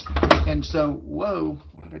And so, whoa,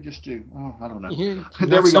 what did I just do? Oh, I don't know. You There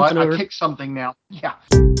knocked we go. something I over. kicked something now. Yeah.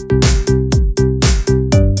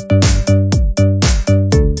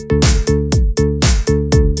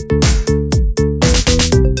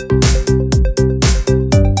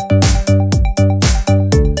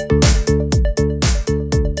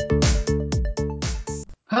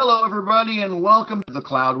 Hello, everybody, and welcome to the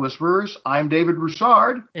Cloud Whisperers. I'm David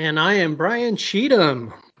Broussard. And I am Brian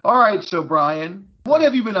Cheatham. All right, so Brian, what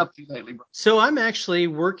have you been up to lately? So I'm actually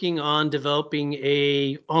working on developing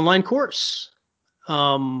a online course.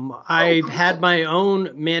 I've had Cool. my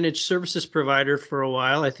own managed services provider for a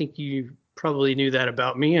while. I think you probably knew that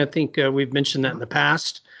about me. I think we've mentioned that in the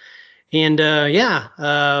past. And I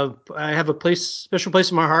have a special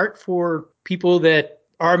place in my heart for people that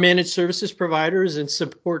are managed services providers and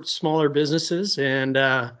support smaller businesses. And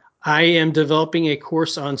I am developing a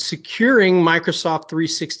course on securing Microsoft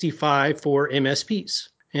 365 for MSPs.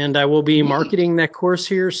 And I will be marketing that course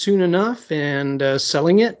here soon enough and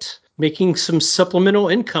selling it, making some supplemental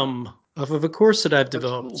income off of a course that I've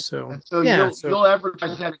developed. Cool. So, And so you'll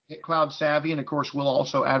advertise that at Cloud Savvy, and of course we'll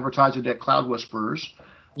also advertise it at Cloud Whisperers.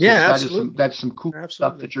 Yeah, Since absolutely. that's some cool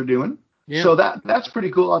stuff that you're doing. Yeah. So that's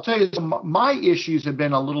pretty cool. I'll tell you, my issues have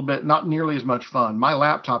been a little bit not nearly as much fun. My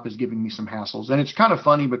laptop is giving me some hassles, and it's kind of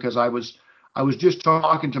funny because I was just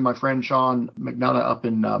talking to my friend Sean McDonough up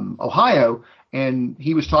in Ohio, and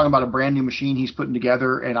he was talking about a brand new machine he's putting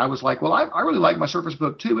together, and I was like, well, I really like my Surface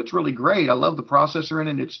Book 2. It's really great. I love the processor in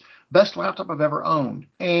it. It's best laptop I've ever owned.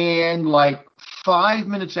 And like 5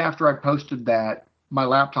 minutes after I posted that, my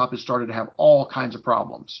laptop has started to have all kinds of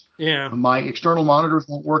problems. Yeah. My external monitors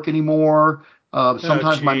won't work anymore.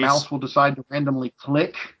 Sometimes my mouse will decide to randomly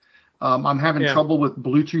click. I'm having trouble with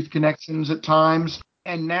Bluetooth connections at times.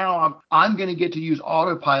 And now I'm going to get to use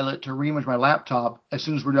autopilot to reimage my laptop as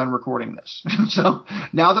soon as we're done recording this. So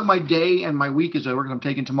now that my day and my week is over, because I'm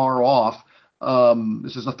taking tomorrow off,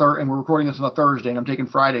 this is and we're recording this on a Thursday, and I'm taking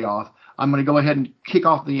Friday off, I'm going to go ahead and kick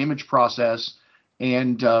off the image process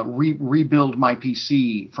and rebuild my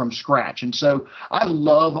PC from scratch. And so I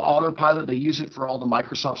love autopilot. They use it for all the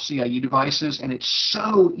Microsoft CIE devices, and it's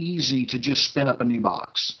so easy to just spin up a new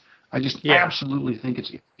box. I just absolutely think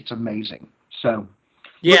it's amazing. So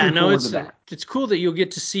it's cool that you'll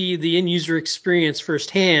get to see the end user experience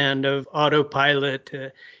firsthand of autopilot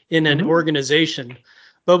in an organization.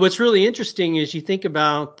 But what's really interesting is you think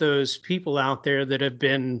about those people out there that have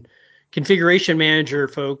been configuration manager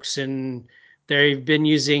folks, and they've been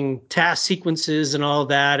using task sequences and all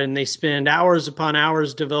that, and they spend hours upon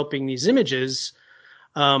hours developing these images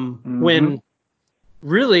when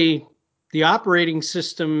really the operating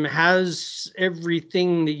system has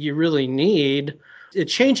everything that you really need. A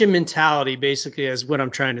change in mentality, basically, is what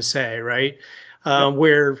I'm trying to say, right?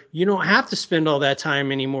 Where you don't have to spend all that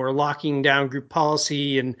time anymore locking down group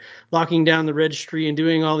policy and locking down the registry and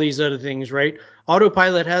doing all these other things, right?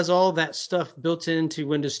 Autopilot has all that stuff built into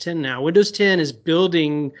Windows 10 now. Windows 10 is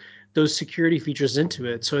building those security features into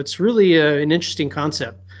it. So it's really an interesting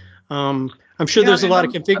concept. I'm sure there's a lot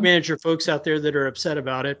of config manager folks out there that are upset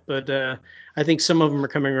about it, but I think some of them are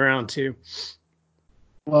coming around too.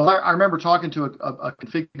 Well, I remember talking to a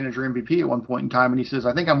config manager MVP at one point in time, and he says,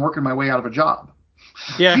 I think I'm working my way out of a job.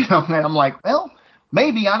 Yeah. And I'm like, well,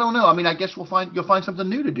 maybe, I don't know. I mean, I guess you'll find something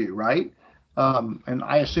new to do, right? And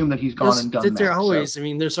I assume that he's gone and done that. Always, I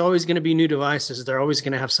mean, there's always going to be new devices. They're always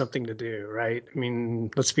going to have something to do, right? I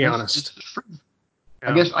mean, let's be honest.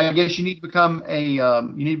 I guess you need to become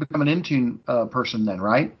an Intune person then,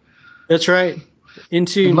 right? That's right.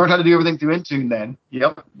 Intune. Learn how to do everything through Intune then.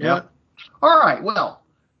 Yep. All right. Well,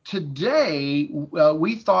 today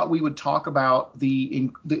we thought we would talk about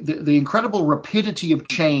the incredible rapidity of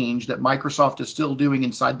change that Microsoft is still doing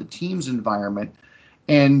inside the Teams environment,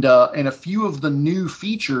 and a few of the new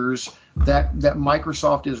features that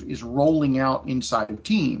Microsoft is rolling out inside of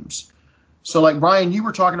Teams. So, like, Brian, you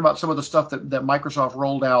were talking about some of the stuff that Microsoft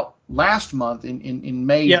rolled out last month in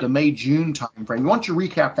May, the May-June timeframe. Why don't you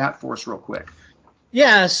recap that for us real quick?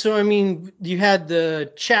 Yeah, so, I mean, you had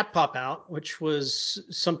the chat pop out, which was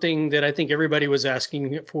something that I think everybody was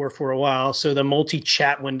asking for a while. So the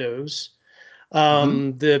multi-chat windows,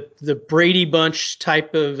 the Brady Bunch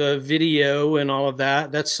type of video and all of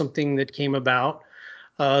that, that's something that came about.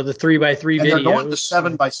 The 3x3 videos. And they're going to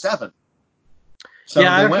 7x7. So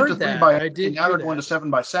I went heard to 3x3, that. I did. And now they're going to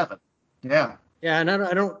 7x7. Yeah. Yeah, and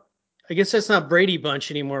I guess that's not Brady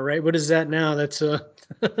Bunch anymore, right? What is that now? That's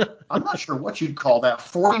I'm not sure what you'd call that.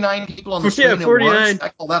 49 people on the screen at once. I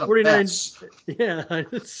call that a 49. mess. Yeah,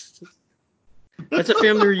 that's a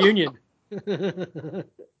family reunion.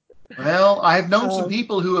 Well, I have known some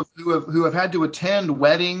people who have had to attend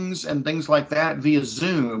weddings and things like that via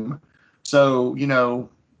Zoom. So,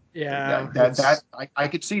 Yeah, I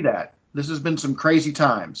could see that. This has been some crazy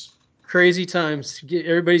times. crazy times.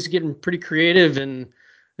 Everybody's getting pretty creative, and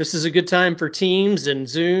this is a good time for Teams and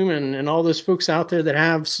Zoom and all those folks out there that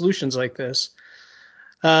have solutions like this.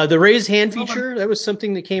 The raise hand Well, feature, that was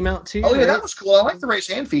something that came out too, oh yeah, that right? was cool. I like the raise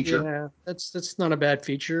hand feature. Yeah, that's not a bad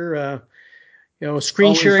feature. Screen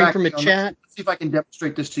Oh, in sharing fact, from a let's chat. see if I can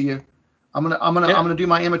demonstrate this to you. I'm Yeah. gonna do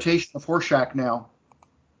my imitation of Horseshack now,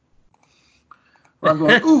 where I'm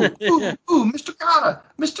going, ooh, ooh, ooh, Mr. Kata,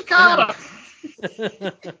 Mr. Yeah. Kata.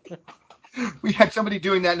 We had somebody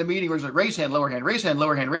doing that in a meeting where it's like raise hand, lower hand, raise hand,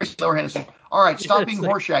 lower hand, raise hand, lower hand. And said, all right, Yeah, stop it's being like,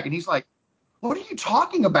 Horseshack. And he's like, what are you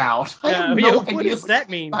talking about? I have yeah, no what idea does what you that mean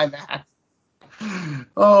mean? by that.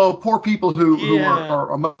 Oh, poor people who Yeah,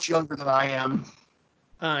 are much younger than I am.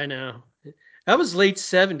 I know. That was late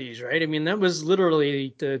 70s, right? I mean, that was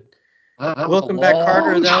literally the That was a Welcome Back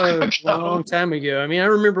Carter. long That time was a ago. long time ago. I mean, I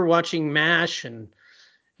remember watching MASH and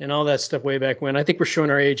all that stuff way back when. I think we're showing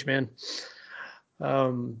our age, man.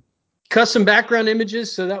 Um, Custom background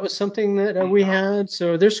images. So that was something that we had.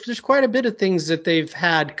 So there's quite a bit of things that they've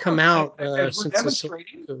had come out As we're since this.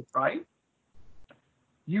 demonstrating, right?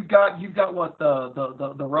 You've got what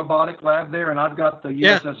the robotic lab there, and I've got the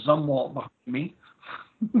Yeah, USS Zumwalt behind me.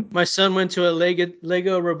 my son went to a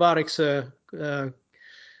Lego robotics a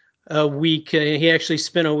week. He actually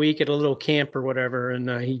spent a week at a little camp or whatever, and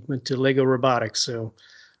he went to Lego robotics. So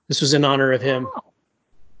this was in honor of him. Oh,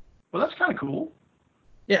 well, that's kind of cool.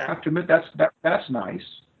 I Yeah, have to admit that's nice.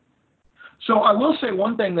 So I will say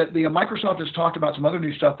one thing that the Microsoft has talked about some other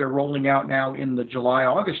new stuff they're rolling out now in the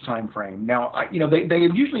July-August timeframe. Now, they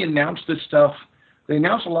usually announce this stuff. They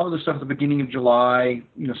announce a lot of this stuff at the beginning of July,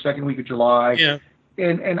 second week of July, yeah,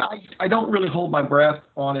 and I don't really hold my breath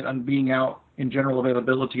on it on being out in general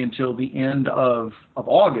availability until the end of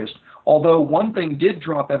August. Although one thing did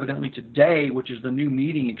drop evidently today, which is the new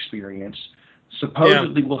meeting experience. yeah,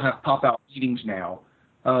 Supposedly we'll have pop-out meetings now.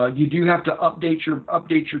 You do have to update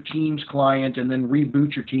your Teams client and then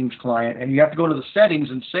reboot your Teams client, and you have to go to the settings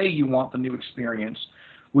and say you want the new experience,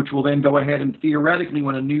 which will then go ahead and theoretically,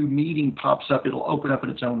 when a new meeting pops up, it'll open up in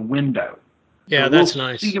its own window. So yeah. we'll That's see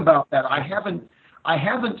nice. about that. I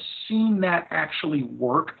haven't seen that actually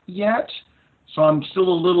work yet, so I'm still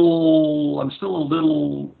a little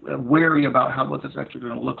wary about what that's actually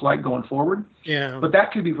going to look like going forward. Yeah, But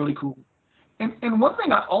that could be really cool. And one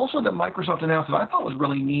thing also that Microsoft announced that I thought was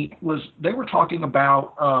really neat was they were talking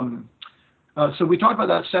about. So we talked about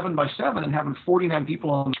that 7x7 and having 49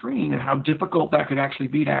 people on the screen and how difficult that could actually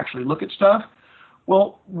be to actually look at stuff.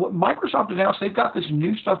 Well, what Microsoft announced, they've got this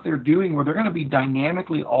new stuff they're doing where they're going to be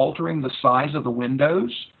dynamically altering the size of the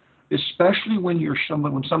windows, especially when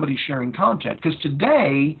somebody's sharing content. Because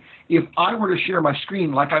today, if I were to share my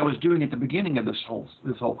screen like I was doing at the beginning of this whole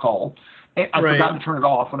call, and I right. forgot to turn it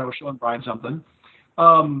off when I was showing Brian something,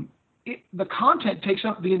 the content takes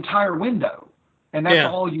up the entire window, and that's Yeah,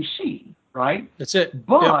 all you see, right? that's it.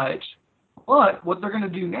 Yep. But what they're going to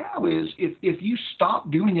do now is if you stop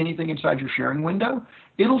doing anything inside your sharing window,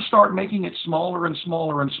 it'll start making it smaller and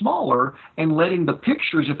smaller and smaller and letting the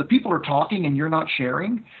pictures, if the people are talking and you're not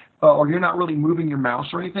sharing, or you're not really moving your mouse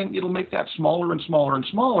or anything, it'll make that smaller and smaller and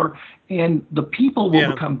smaller, and the people will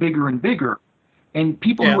Yeah, become bigger and bigger. And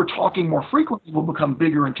people who yeah, are talking more frequently will become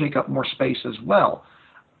bigger and take up more space as well.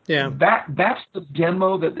 yeah. That's the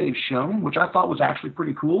demo that they've shown, which I thought was actually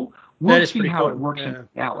pretty cool. That We'll is see pretty how it cool. works in Yeah,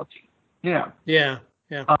 reality. Yeah. yeah,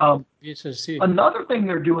 yeah. Um, You should see. Another thing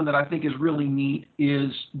they're doing that I think is really neat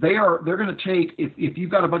is they're going to take if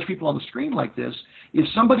you've got a bunch of people on the screen like this, if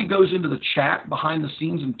somebody goes into the chat behind the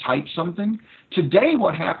scenes and types something, today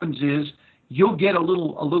what happens is you'll get a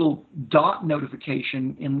little dot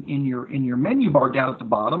notification in your menu bar down at the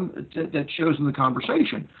bottom that shows in the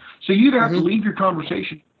conversation. So you either have to Hmm. leave your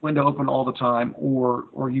conversation window open all the time, or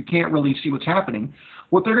you can't really see what's happening.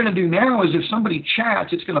 What they're going to do now is if somebody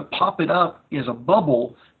chats, it's going to pop it up as a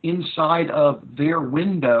bubble inside of their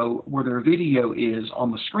window where their video is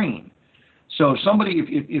on the screen. So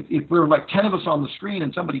if we're like 10 of us on the screen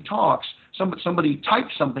and somebody talks, somebody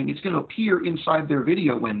types something, it's going to appear inside their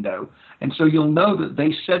video window. And so you'll know that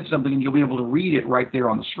they said something and you'll be able to read it right there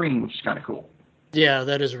on the screen, which is kind of cool. Yeah,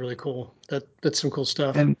 that is really cool. That's some cool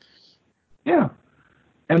stuff. And yeah.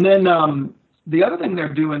 And then the other thing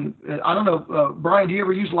they're doing, I don't know, Brian, do you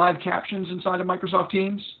ever use live captions inside of Microsoft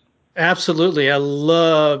Teams? Absolutely. I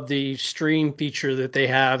love the stream feature that they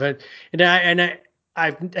have. I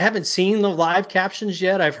haven't seen the live captions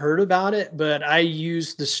yet. I've heard about it, but I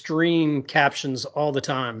use the stream captions all the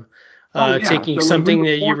time. taking So when we something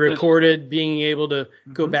that you report this, recorded, being able to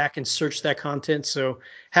go back and search that content. So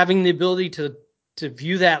having the ability to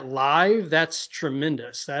view that live, that's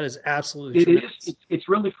tremendous. That is absolutely it tremendous. is. It's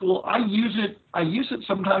really cool. I use it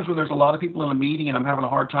sometimes when there's a lot of people in a meeting and I'm having a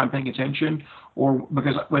hard time paying attention, or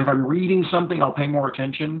because if I'm reading something, I'll pay more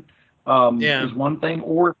attention. Is one thing,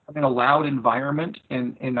 or if I'm in a loud environment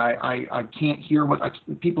and I can't hear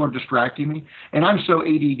people are distracting me, and I'm so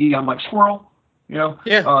ADD, I'm like squirrel.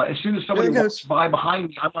 As soon as somebody walks by behind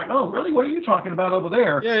me, I'm like, oh, really? What are you talking about over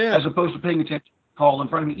there? As opposed to paying attention to the call in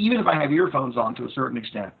front of me, even if I have earphones on to a certain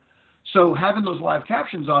extent. So having those live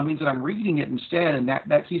captions on means that I'm reading it instead, and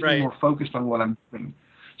that keeps me more focused on what I'm doing.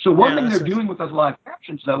 So one thing they're doing with those live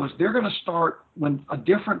captions, though, is they're going to start when a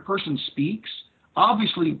different person speaks.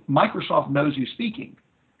 Obviously, Microsoft knows who's speaking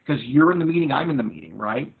because you're in the meeting, I'm in the meeting,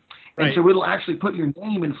 right? And so it'll actually put your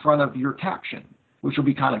name in front of your caption, which will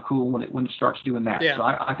be kind of cool when it starts doing that. So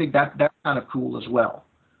I think that's kind of cool as well.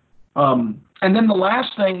 And then the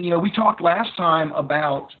last thing, we talked last time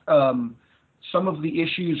about some of the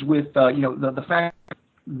issues with the fact that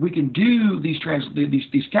we can do these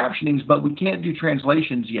captionings, but we can't do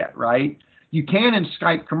translations yet, right? You can in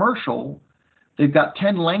Skype Commercial. They've got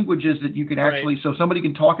 10 languages that you can actually, so somebody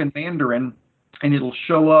can talk in Mandarin and it'll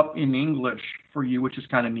show up in English for you, which is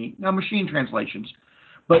kind of neat. Now, machine translations.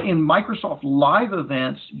 But in Microsoft Live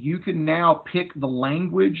events, you can now pick the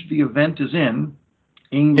language the event is in,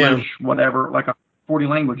 English, whatever, like 40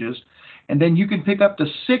 languages. And then you can pick up to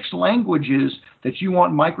 6 languages that you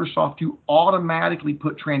want Microsoft to automatically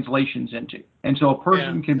put translations into. And so a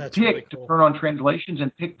person can pick really cool. to turn on translations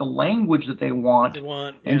and pick the language that they want.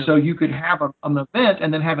 And so you could have an event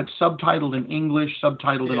and then have it subtitled in English,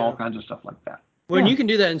 subtitled in all kinds of stuff like that. Well, and you can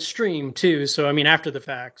do that in stream too. So, I mean, after the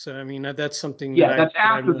fact. So, I mean, that's something. That's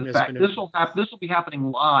after the fact. This will be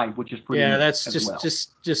happening live, which is pretty. Yeah, that's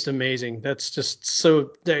just amazing. That's just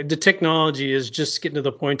so the technology is just getting to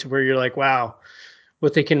the point to where you're like, wow,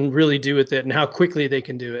 what they can really do with it and how quickly they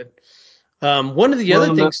can do it. One of the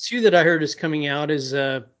other things too that I heard is coming out is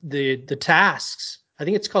the tasks. I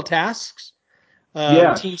think it's called tasks.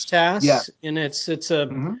 Teams tasks, and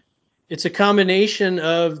it's a combination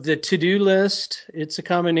of the to-do list. It's a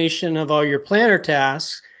combination of all your planner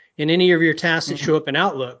tasks and any of your tasks that show up in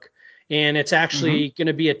Outlook. And it's actually going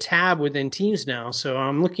to be a tab within Teams now. So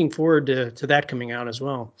I'm looking forward to that coming out as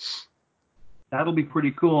well. That'll be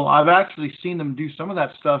pretty cool. I've actually seen them do some of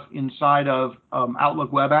that stuff inside of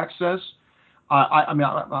Outlook Web Access. I mean,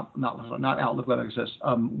 not Outlook Web Access,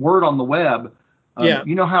 Word on the web.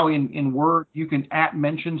 You know how in Word you can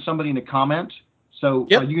mention somebody in a comment? So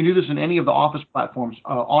you can do this in any of the Office platforms,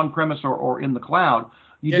 on-premise or in the cloud.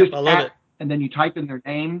 You just and then you type in their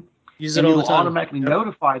name, and it'll automatically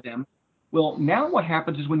notify them. Well, now what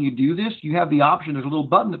happens is when you do this, you have the option. There's a little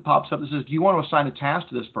button that pops up that says, "Do you want to assign a task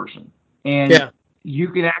to this person?" And you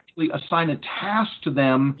can actually assign a task to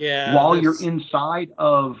them while you're inside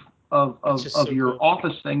of your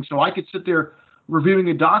Office thing. So I could sit there reviewing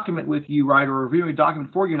a document with you, right, or reviewing a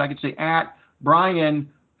document for you, and I could say,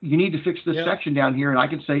 Brian, you need to fix this section down here, and I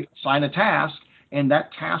can say assign a task, and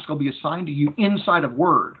that task will be assigned to you inside of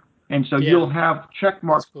Word. And so you'll have check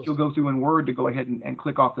marks that you'll go through in Word to go ahead and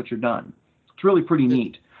click off that you're done. It's really pretty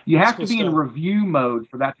neat. You have to be in review mode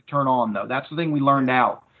for that to turn on, though. That's the thing we learned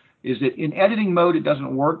out, is that in editing mode it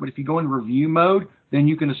doesn't work, but if you go in review mode, then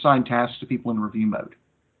you can assign tasks to people in review mode.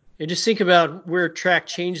 And just think about where track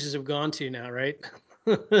changes have gone to now, right?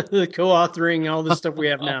 The co-authoring, all the stuff we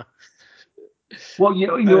have now. Well,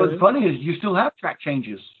 what's funny is you still have track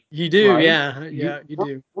changes. You do, right? you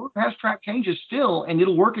do. Word has track changes still, and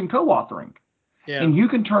it'll work in co-authoring. Yeah. And you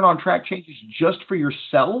can turn on track changes just for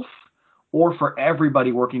yourself or for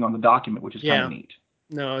everybody working on the document, which is kind of neat.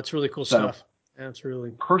 No, it's really cool stuff.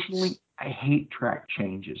 Absolutely. Personally, I hate track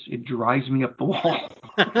changes. It drives me up the wall.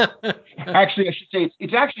 Actually, I should say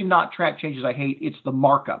it's actually not track changes I hate. It's the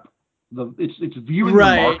markup. It's viewing the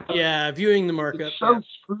markup. Yeah, viewing the markup. It so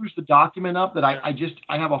screws the document up that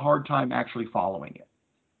I have a hard time actually following it.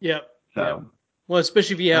 Yep. So, well,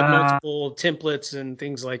 especially if you have multiple templates and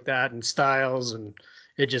things like that and styles, and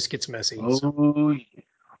it just gets messy. Oh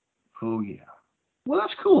yeah. Well,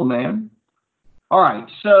 that's cool, man. All right,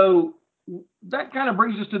 so that kind of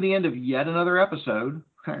brings us to the end of yet another episode.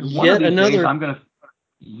 Yet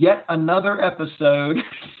another episode.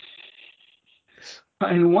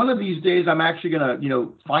 And one of these days, I'm actually going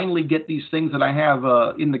to, finally get these things that I have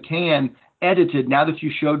in the can edited. Now that you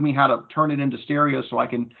showed me how to turn it into stereo, so I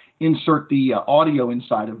can insert the audio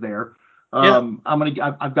inside of there.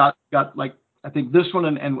 I've got like I think this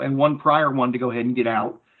one and one prior one to go ahead and get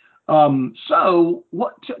out. So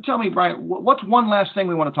tell me, Brian, what's one last thing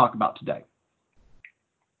we want to talk about today?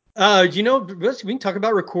 We can talk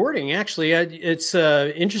about recording. Actually, it's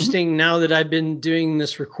interesting now that I've been doing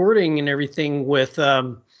this recording and everything with,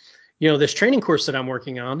 this training course that I'm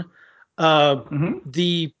working on.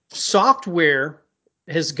 The software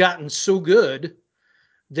has gotten so good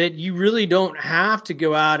that you really don't have to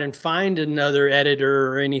go out and find another editor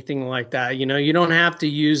or anything like that. You don't have to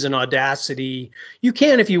use an Audacity. You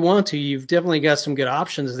can if you want to. You've definitely got some good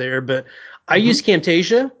options there. But I use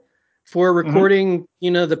Camtasia for recording,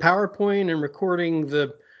 the PowerPoint and recording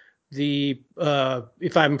the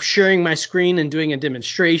if I'm sharing my screen and doing a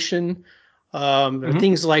demonstration, or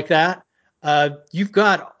things like that. You've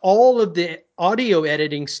got all of the audio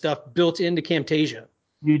editing stuff built into Camtasia.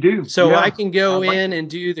 You do. So I can go in and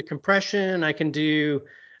do the compression. I can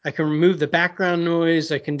remove the background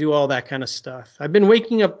noise. I can do all that kind of stuff. I've been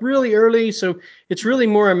waking up really early, so it's really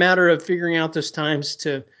more a matter of figuring out those times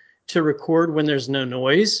to record when there's no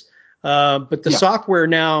noise. But the software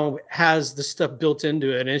now has the stuff built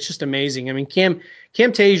into it, and it's just amazing. I mean,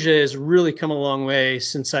 Camtasia has really come a long way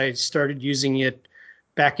since I started using it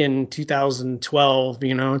back in 2012.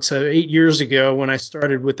 It's 8 years ago when I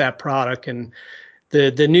started with that product, and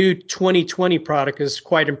the new 2020 product is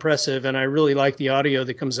quite impressive, and I really like the audio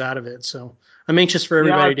that comes out of it. So I'm anxious for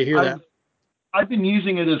everybody to hear that. I've been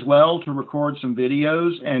using it as well to record some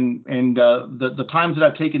videos, and the times that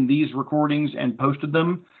I've taken these recordings and posted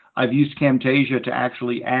them, I've used Camtasia to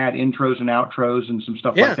actually add intros and outros and some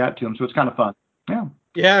stuff like that to them. So it's kind of fun. Yeah.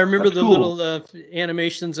 Yeah, I remember the little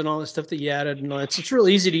animations and all that stuff that you added, and it's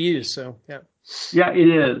really easy to use. So yeah. Yeah, it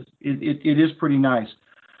is. It is pretty nice.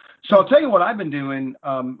 So I'll tell you what I've been doing.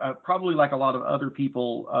 Probably like a lot of other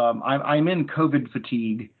people, I'm in COVID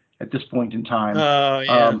fatigue at this point in time.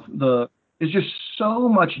 There's just so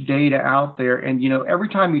much data out there, and every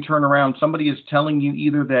time you turn around, somebody is telling you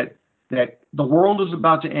either that the world is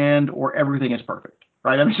about to end or everything is perfect,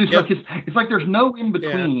 right? I mean, it's like there's no in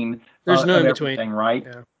between. Yeah. There's no in between, right?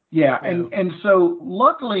 Yeah. And so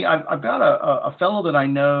luckily, I've got a fellow that I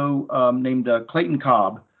know named Clayton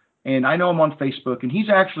Cobb. And I know him on Facebook, and he's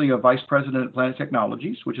actually a vice president at Planet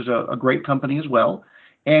Technologies, which is a great company as well.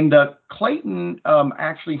 And Clayton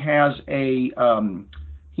actually has a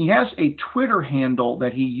Twitter handle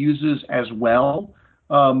that he uses as well.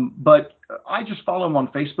 But I just follow him on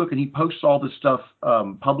Facebook, and he posts all this stuff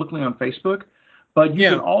publicly on Facebook. But you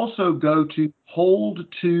can also go to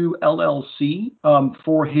Hold2 LLC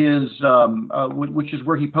for his, which is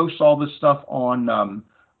where he posts all this stuff on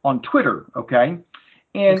Twitter. Okay.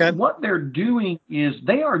 And what they're doing is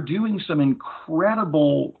they are doing some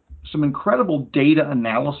incredible data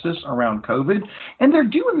analysis around COVID, and they're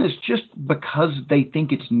doing this just because they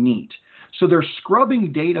think it's neat. So they're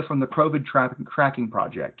scrubbing data from the COVID tracking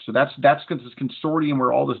project. So that's this consortium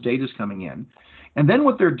where all this data is coming in. And then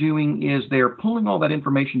what they're doing is they're pulling all that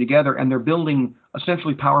information together, and they're building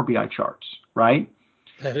essentially Power BI charts, right?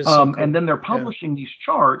 That is so cool. And then they're publishing these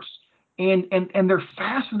charts. And they're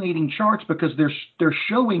fascinating charts because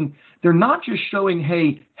they're not just showing,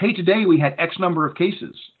 hey, today we had X number of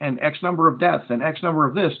cases and X number of deaths and X number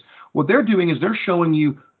of this. What they're doing is they're showing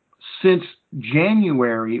you since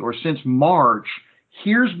January or since March,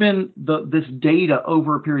 here's been this data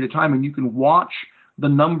over a period of time, and you can watch the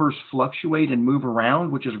numbers fluctuate and move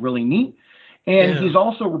around, which is really neat. And he's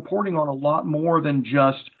also reporting on a lot more than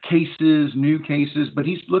just cases, new cases, but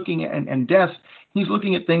he's looking at and deaths. He's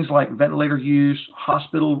looking at things like ventilator use,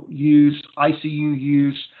 hospital use, ICU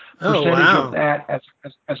use, percentage of that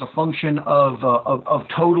as a function of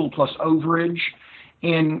total plus overage,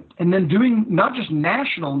 and then doing not just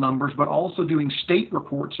national numbers, but also doing state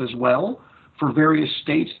reports as well for various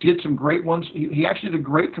states. He did some great ones. He actually did a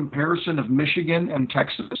great comparison of Michigan and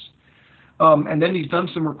Texas. And then he's done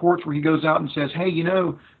some reports where he goes out and says, hey,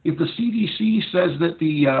 if the CDC says that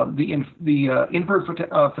the infant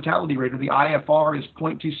fatality rate, or the IFR, is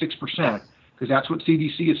 0.26%, because that's what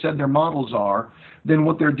CDC has said their models are, then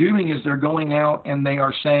what they're doing is they're going out and they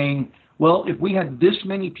are saying, well, if we had this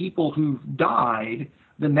many people who died,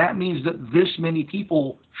 then that means that this many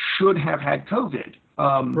people should have had COVID.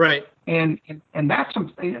 Right. And that's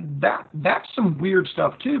some weird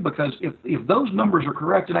stuff too, because if those numbers are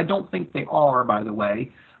correct, and I don't think they are, by the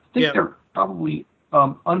way, I think they're probably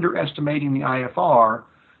underestimating the IFR.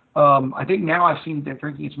 I think now I've seen they're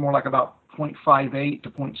thinking it's more like about 0.58 to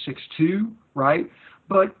 0.62, right?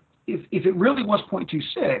 But if it really was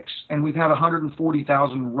 0.26, and we've had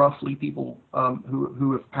 140,000 roughly people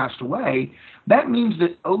who have passed away, that means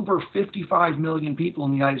that over 55 million people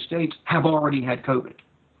in the United States have already had COVID.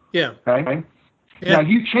 Yeah. Okay. Yeah. Now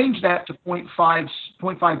you change that to 0.5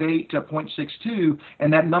 0.58 to 0.62,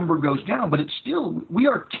 and that number goes down. But it's still, we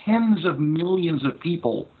are tens of millions of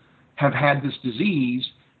people have had this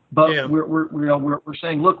disease. But we're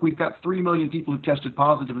saying, look, we've got 3 million people who tested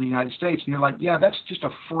positive in the United States, and you're like, yeah, that's just a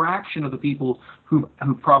fraction of the people who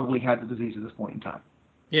probably had the disease at this point in time.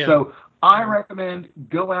 Yeah. So I recommend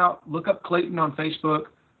go out, look up Clayton on Facebook,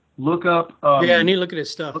 look up I need to look at his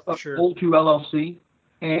stuff. look up Sure. Old 2 LLC,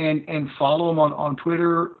 and follow him on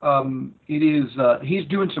Twitter. He's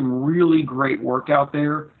doing some really great work out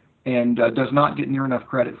there, and does not get near enough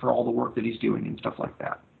credit for all the work that he's doing and stuff like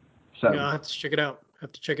that. So yeah, I'll have to check it out.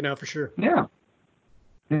 For sure. Yeah.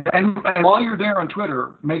 And while you're there on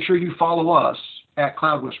Twitter, make sure you follow us at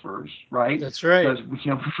Cloud Whisperers, right? That's right. Because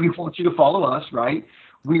we want you to follow us, right?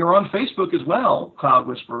 We are on Facebook as well, Cloud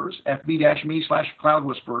Whisperers, fb-me/Cloud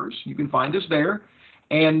Whisperers. You can find us there.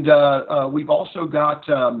 And we've also got,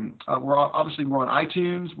 we're on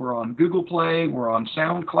iTunes, we're on Google Play, we're on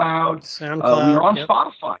SoundCloud. We're on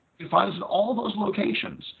Spotify. You can find us in all those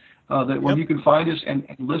locations. Where you can find us and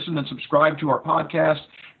listen and subscribe to our podcast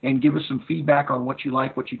and give us some feedback on what you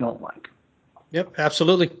like, what you don't like. Yep,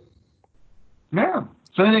 absolutely. Yeah.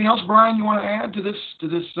 So anything else, Brian, you want to add to this?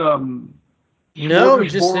 No,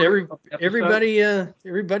 just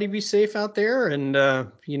everybody be safe out there, and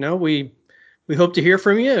we hope to hear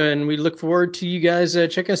from you, and we look forward to you guys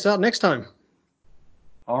checking us out next time.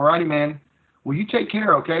 All righty, man. Well, you take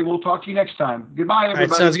care. Okay, we'll talk to you next time. Goodbye, everybody.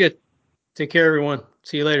 All right, sounds good. Take care, everyone.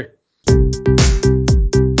 See you later.